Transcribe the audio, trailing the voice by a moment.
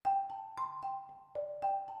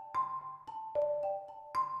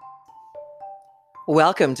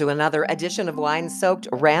Welcome to another edition of Wine-Soaked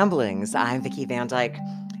Ramblings. I'm Vicki Van Dyke.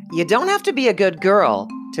 You don't have to be a good girl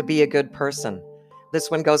to be a good person.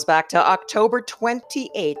 This one goes back to October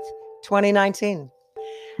 28th, 2019.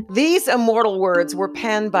 These immortal words were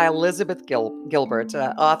penned by Elizabeth Gilbert,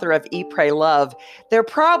 author of Eat, Pray, Love. They're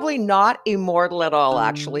probably not immortal at all,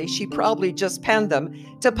 actually. She probably just penned them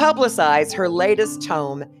to publicize her latest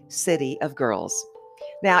tome, City of Girls.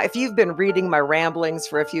 Now, if you've been reading my ramblings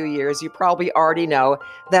for a few years, you probably already know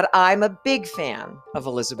that I'm a big fan of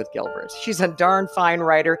Elizabeth Gilbert. She's a darn fine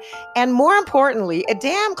writer, and more importantly, a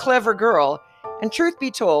damn clever girl. And truth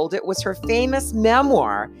be told, it was her famous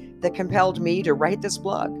memoir that compelled me to write this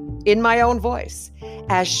blog in my own voice,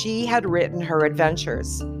 as she had written her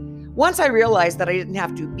adventures. Once I realized that I didn't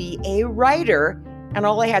have to be a writer, and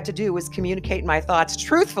all I had to do was communicate my thoughts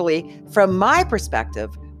truthfully from my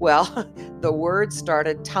perspective, well, the words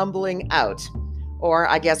started tumbling out, or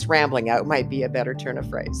I guess rambling out might be a better turn of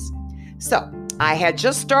phrase. So I had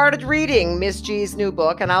just started reading Miss G's new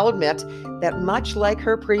book, and I'll admit that much like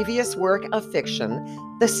her previous work of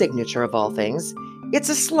fiction, the signature of all things, it's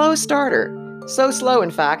a slow starter. So slow, in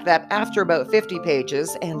fact, that after about 50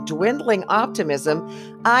 pages and dwindling optimism,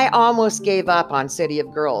 I almost gave up on City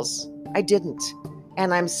of Girls. I didn't.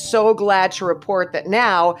 And I'm so glad to report that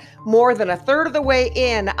now, more than a third of the way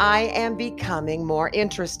in, I am becoming more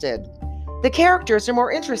interested. The characters are more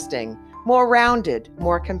interesting, more rounded,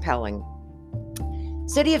 more compelling.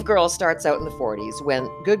 City of Girls starts out in the 40s when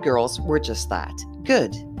good girls were just that,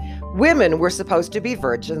 good. Women were supposed to be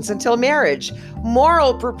virgins until marriage.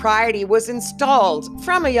 Moral propriety was installed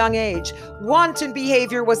from a young age. Wanton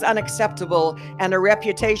behavior was unacceptable, and a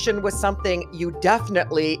reputation was something you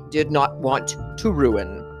definitely did not want to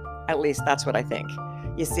ruin. At least that's what I think.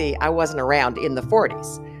 You see, I wasn't around in the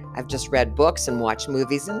 40s. I've just read books and watched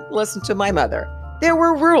movies and listened to my mother. There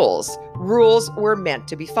were rules. Rules were meant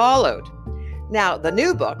to be followed. Now, the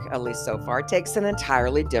new book, at least so far, takes an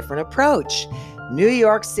entirely different approach. New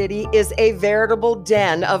York City is a veritable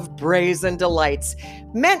den of brazen delights,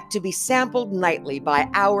 meant to be sampled nightly by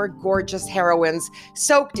our gorgeous heroines,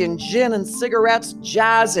 soaked in gin and cigarettes,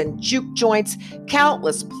 jazz and juke joints,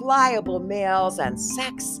 countless pliable males, and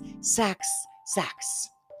sex.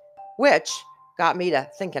 Which got me to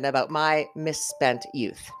thinking about my misspent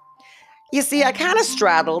youth. You see, I kind of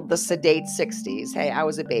straddled the sedate 60s, hey, I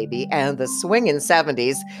was a baby, and the swinging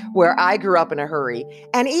 70s, where I grew up in a hurry,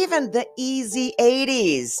 and even the easy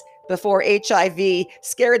 80s, before HIV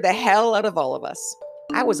scared the hell out of all of us.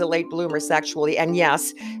 I was a late bloomer sexually, and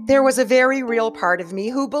yes, there was a very real part of me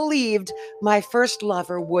who believed my first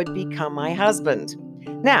lover would become my husband.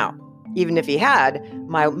 Now, even if he had,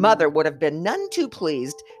 my mother would have been none too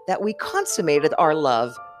pleased that we consummated our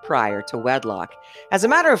love prior to wedlock. As a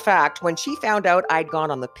matter of fact, when she found out I'd gone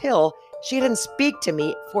on the pill, she didn't speak to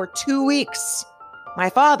me for 2 weeks. My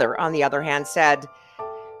father, on the other hand, said,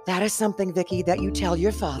 "That is something, Vicki, that you tell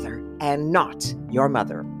your father and not your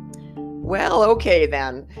mother." Well, okay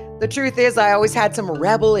then. The truth is, I always had some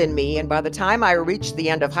rebel in me, and by the time I reached the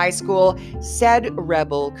end of high school, said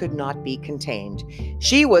rebel could not be contained.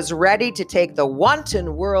 She was ready to take the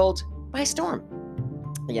wanton world by storm.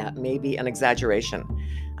 Yeah, maybe an exaggeration.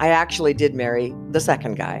 I actually did marry the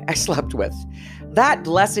second guy I slept with. That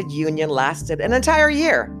blessed union lasted an entire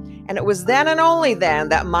year, and it was then and only then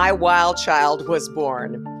that my wild child was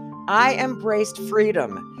born. I embraced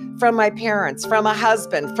freedom from my parents, from a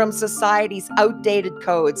husband, from society's outdated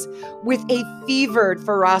codes, with a fevered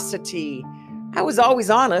ferocity. I was always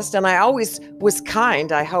honest, and I always was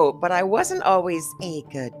kind, I hope, but I wasn't always a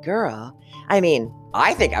good girl. I mean,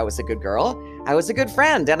 I think I was a good girl. I was a good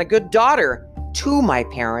friend and a good daughter to my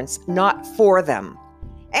parents, not for them.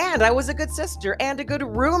 And I was a good sister and a good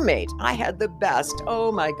roommate. I had the best. Oh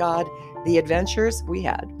my God, the adventures we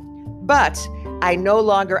had. But I no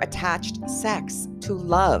longer attached sex to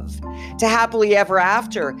love, to happily ever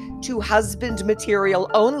after, to husband material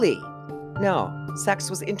only. No, sex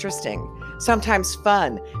was interesting, sometimes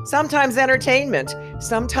fun, sometimes entertainment,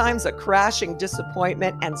 sometimes a crashing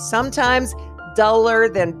disappointment, and sometimes duller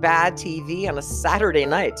than bad TV on a Saturday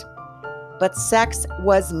night. But sex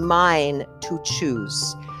was mine to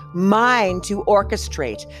choose, mine to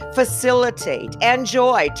orchestrate, facilitate,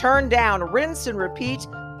 enjoy, turn down, rinse and repeat,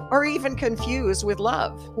 or even confuse with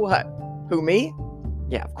love. What? Who, me?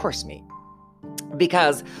 Yeah, of course me.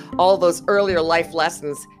 Because all those earlier life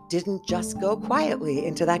lessons didn't just go quietly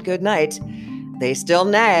into that good night. They still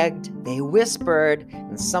nagged, they whispered,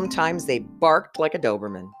 and sometimes they barked like a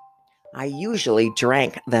Doberman. I usually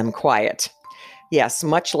drank them quiet. Yes,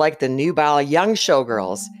 much like the nubile young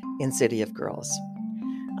showgirls in City of Girls.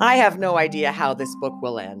 I have no idea how this book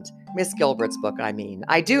will end. Miss Gilbert's book, I mean.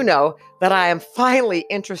 I do know that I am finally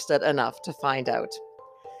interested enough to find out.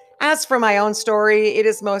 As for my own story, it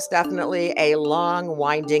is most definitely a long,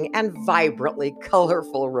 winding, and vibrantly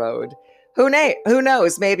colorful road. Who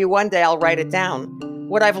knows? Maybe one day I'll write it down.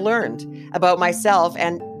 What I've learned about myself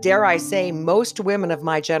and, dare I say, most women of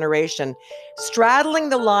my generation, straddling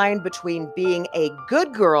the line between being a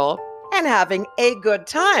good girl and having a good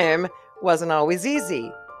time wasn't always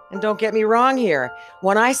easy. And don't get me wrong here.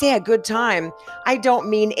 When I say a good time, I don't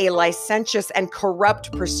mean a licentious and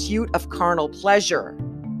corrupt pursuit of carnal pleasure.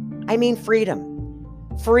 I mean freedom.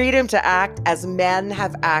 Freedom to act as men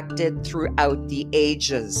have acted throughout the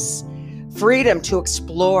ages. Freedom to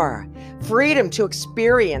explore. Freedom to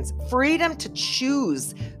experience. Freedom to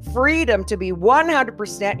choose. Freedom to be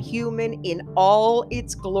 100% human in all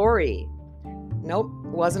its glory. Nope,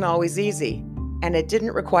 it wasn't always easy. And it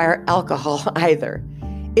didn't require alcohol either.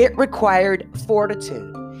 It required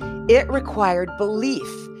fortitude. It required belief.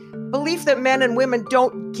 Belief that men and women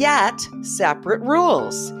don't get separate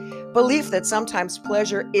rules. Belief that sometimes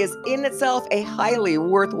pleasure is in itself a highly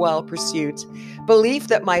worthwhile pursuit. Belief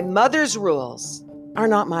that my mother's rules are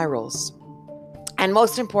not my rules. And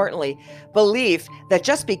most importantly, belief that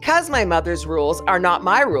just because my mother's rules are not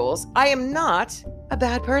my rules, I am not a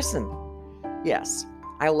bad person. Yes,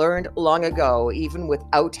 I learned long ago, even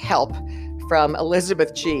without help from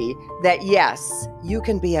Elizabeth G., that yes, you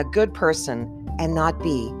can be a good person and not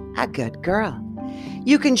be a good girl.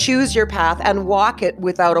 You can choose your path and walk it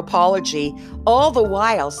without apology, all the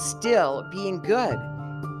while still being good.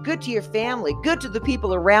 Good to your family, good to the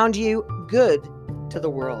people around you, good to the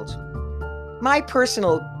world. My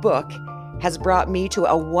personal book has brought me to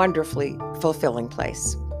a wonderfully fulfilling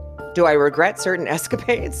place. Do I regret certain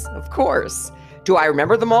escapades? Of course. Do I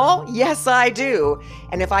remember them all? Yes, I do.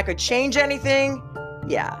 And if I could change anything,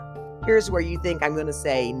 yeah. Here's where you think I'm going to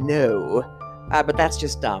say no. But that's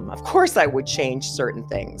just dumb. Of course I would change certain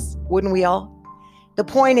things. Wouldn't we all? The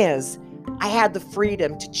point is, I had the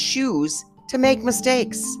freedom to choose to make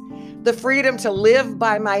mistakes. The freedom to live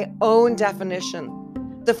by my own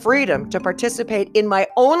definition. The freedom to participate in my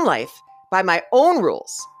own life by my own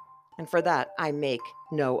rules. And for that, I make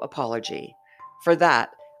no apology. For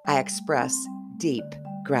that, I express deep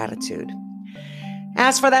gratitude.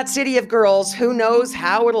 As for that city of girls, who knows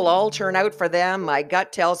how it'll all turn out for them? My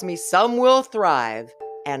gut tells me some will thrive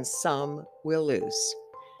and some will lose.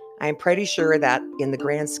 I'm pretty sure that in the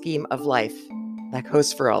grand scheme of life, that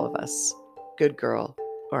goes for all of us, good girl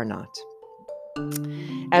or not.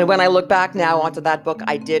 And when I look back now onto that book,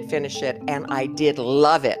 I did finish it and I did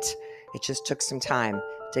love it. It just took some time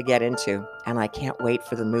to get into, and I can't wait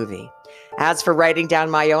for the movie. As for writing down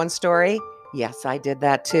my own story, yes, I did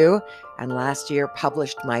that too. And last year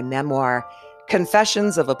published my memoir,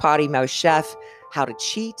 Confessions of a Potty Mouth Chef, How to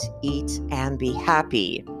Cheat, Eat, and Be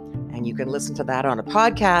Happy. And you can listen to that on a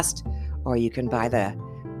podcast, or you can buy the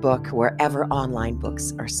book wherever online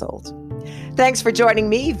books are sold. Thanks for joining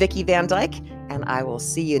me, Vicki Van Dyke, and I will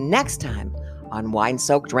see you next time on Wine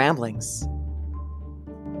Soaked Ramblings.